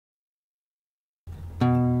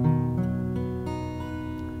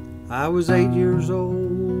I was 8 years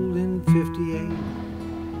old in '58,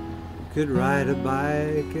 could ride a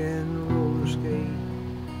bike and roller skate.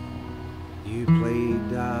 You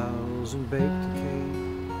played dolls and baked a cake.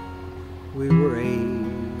 We were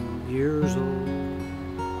 8 years old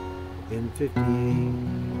in '58.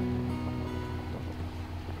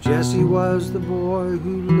 Jesse was the boy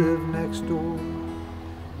who lived next door.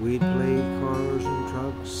 We'd play cars and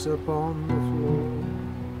trucks up on the floor.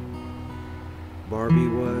 Barbie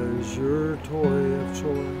was your toy of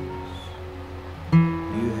choice.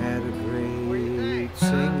 You had a great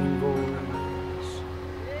singing voice.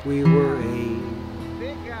 We were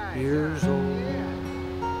 8 years old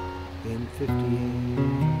in '58.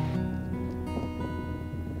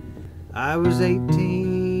 I was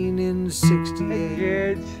 18 in '68. Hey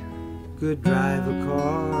kids. Could drive a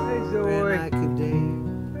car Hey, Zoe. and I could date.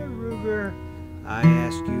 Hey Ruger. I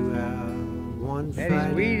asked you out one Daddy's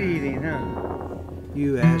Friday weed night. eating, huh?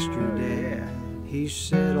 You asked your Oh, dad. yeah. He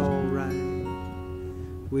said all right.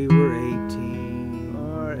 We were 18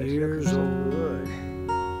 Oh, that's years looking so old good.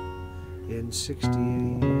 in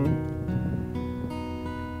 '68.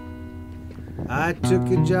 I took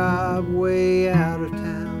a job way out of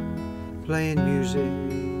town, playing music,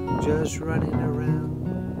 just running around.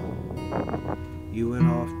 You went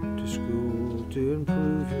off to school to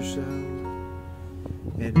improve yourself,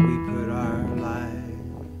 and we put our lives.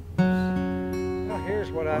 Well,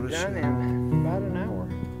 here's what I've done in about an hour.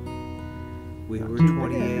 We Not were too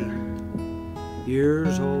 28 bad.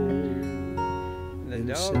 years old The in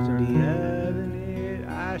dogs are '78. loving it.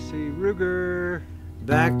 I see Ruger.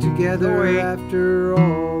 Back together Zoe. after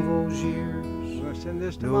all those years. I'm gonna send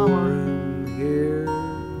this to No Mama. room here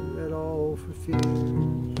at all for fears.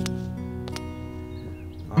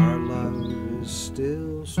 Our love is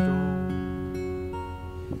still strong,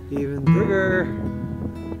 even Ruger.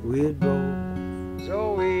 though we had both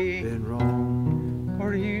Zoe. been wrong. What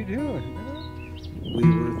are you doing? We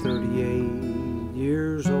were 38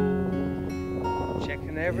 years old. Checking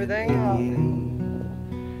in everything out. '88.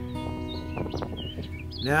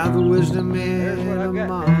 Now the wisdom There's what in a I've got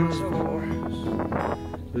done mama's so far.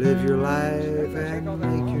 voice. Live your life and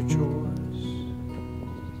make your choice.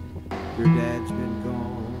 Your dad's been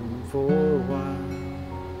gone for a while.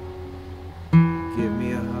 Give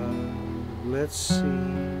me a hug, let's see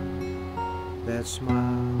that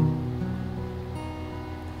smile.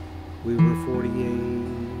 We were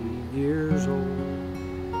 48 years old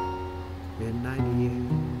in '98.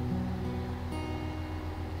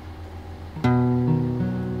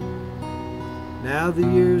 Now the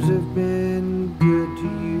years have been good to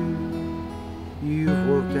you. You've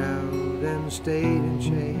worked out and stayed in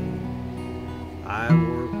shape. I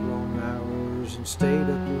worked long hours and stayed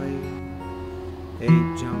up late.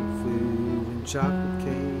 Ate junk food and chocolate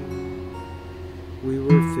cake. We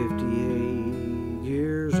were 58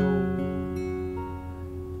 years old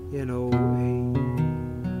in '08.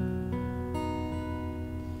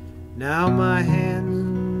 Now my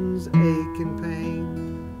hands ache in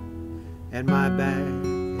pain, and my back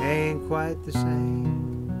ain't quite the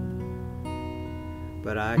same,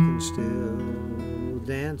 but I can still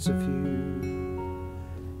dance a few,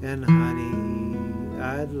 and honey,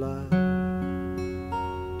 I'd love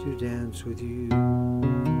to dance with you.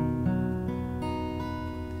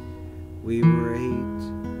 We were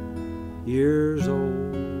 8 years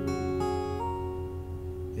old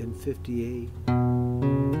in '58.